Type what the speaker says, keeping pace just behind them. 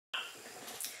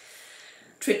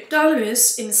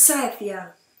Triptolemus in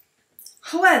Scythia.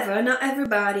 However, not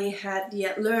everybody had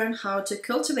yet learned how to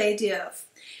cultivate the earth.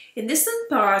 In distant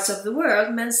parts of the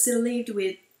world, men still lived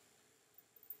with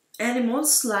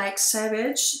animals like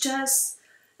savage, just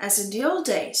as in the old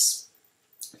days.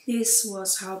 This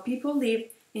was how people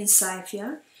lived in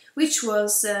Scythia, which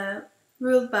was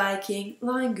ruled by King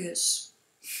Lingus.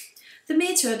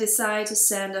 Demeter decided to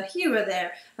send a hero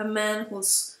there, a man who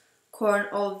scorned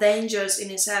all dangers in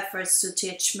his efforts to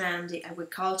teach men the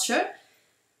agriculture,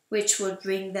 which would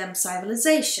bring them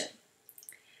civilization.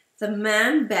 The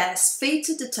man best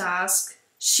fitted the task,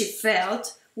 she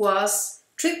felt, was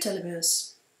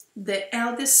Triptolemus, the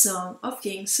eldest son of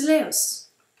King Scythia.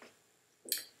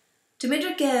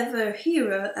 Demeter gave her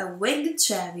hero a winged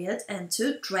chariot and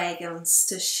 2 dragons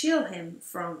to shield him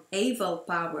from evil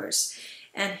powers,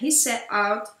 and he set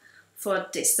out for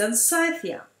distant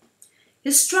Scythia.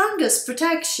 His strongest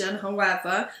protection,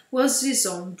 however, was his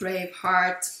own brave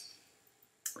heart.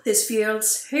 This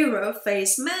fearless hero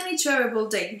faced many terrible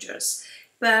dangers,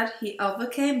 but he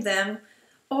overcame them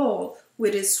all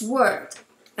with his word,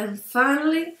 and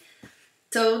finally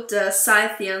taught the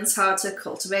Scythians how to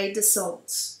cultivate the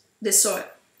soil.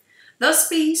 Thus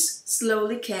peace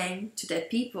slowly came to the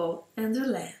people and the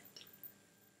land.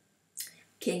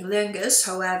 King Lingus,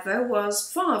 however,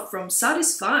 was far from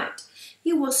satisfied.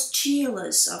 He was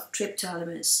jealous of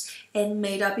Triptolemus and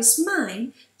made up his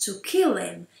mind to kill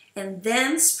him and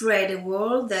then spread the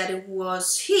word that it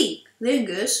was he,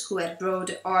 Lingus, who had brought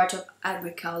the art of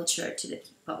agriculture to the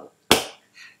people.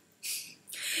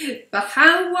 But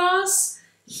how was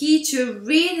he to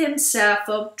rid himself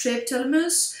of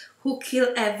Triptolemus, who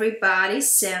killed everybody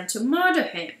sent to murder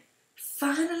him?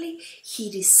 Finally, he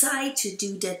decided to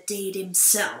do the deed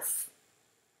himself.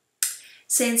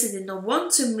 Since he did not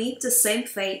want to meet the same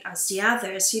fate as the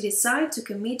others, he decided to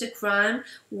commit the crime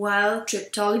while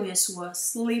Triptolemus was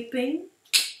sleeping.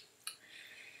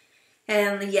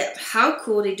 And yet, how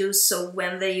could he do so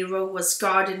when the hero was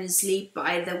guarded in his sleep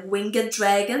by the winged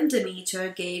dragon Demeter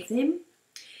gave him?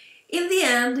 In the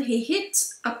end, he hit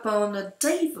upon a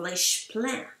devilish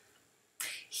plan.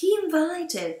 He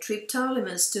invited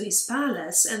Triptolemus to his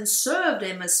palace and served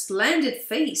him a splendid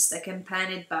feast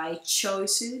accompanied by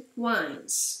choice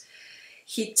wines.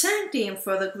 He thanked him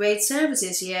for the great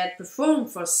services he had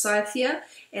performed for Scythia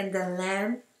and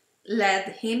then led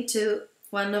him to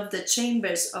one of the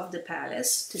chambers of the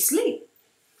palace to sleep.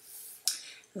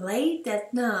 Late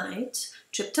that night,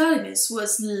 Triptolemus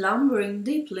was slumbering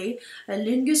deeply, and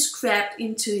Lingus crept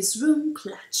into his room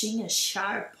clutching a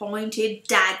sharp-pointed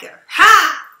dagger.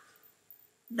 Ha!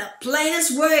 The plan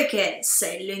is working,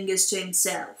 said Lingus to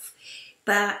himself.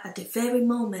 But at the very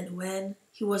moment when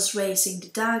he was raising the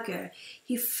dagger,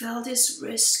 he felt his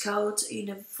wrist caught in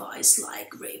a vice-like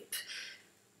grip.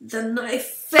 The knife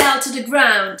fell to the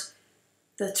ground.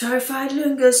 The terrified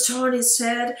Lingus turned his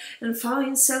head and found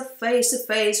himself face to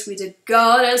face with the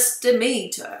goddess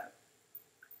Demeter.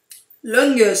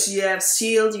 Lingus, you have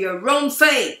sealed your own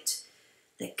fate,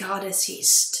 the goddess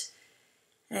hissed.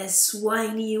 A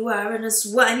swine you are, and a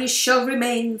swine you shall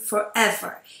remain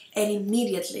forever. And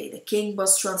immediately the king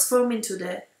was transformed into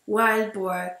the wild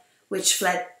boar, which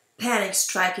fled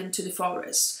panic-stricken to the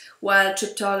forest, while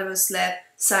Triptolemus left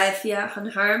Scythia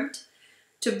unharmed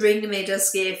to bring Demeter's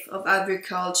gift of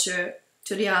agriculture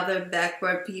to the other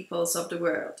backward peoples of the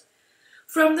world.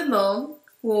 From the moment,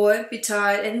 war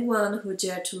betide anyone who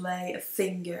dared to lay a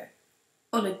finger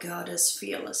on a goddess'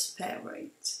 fearless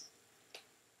favorite.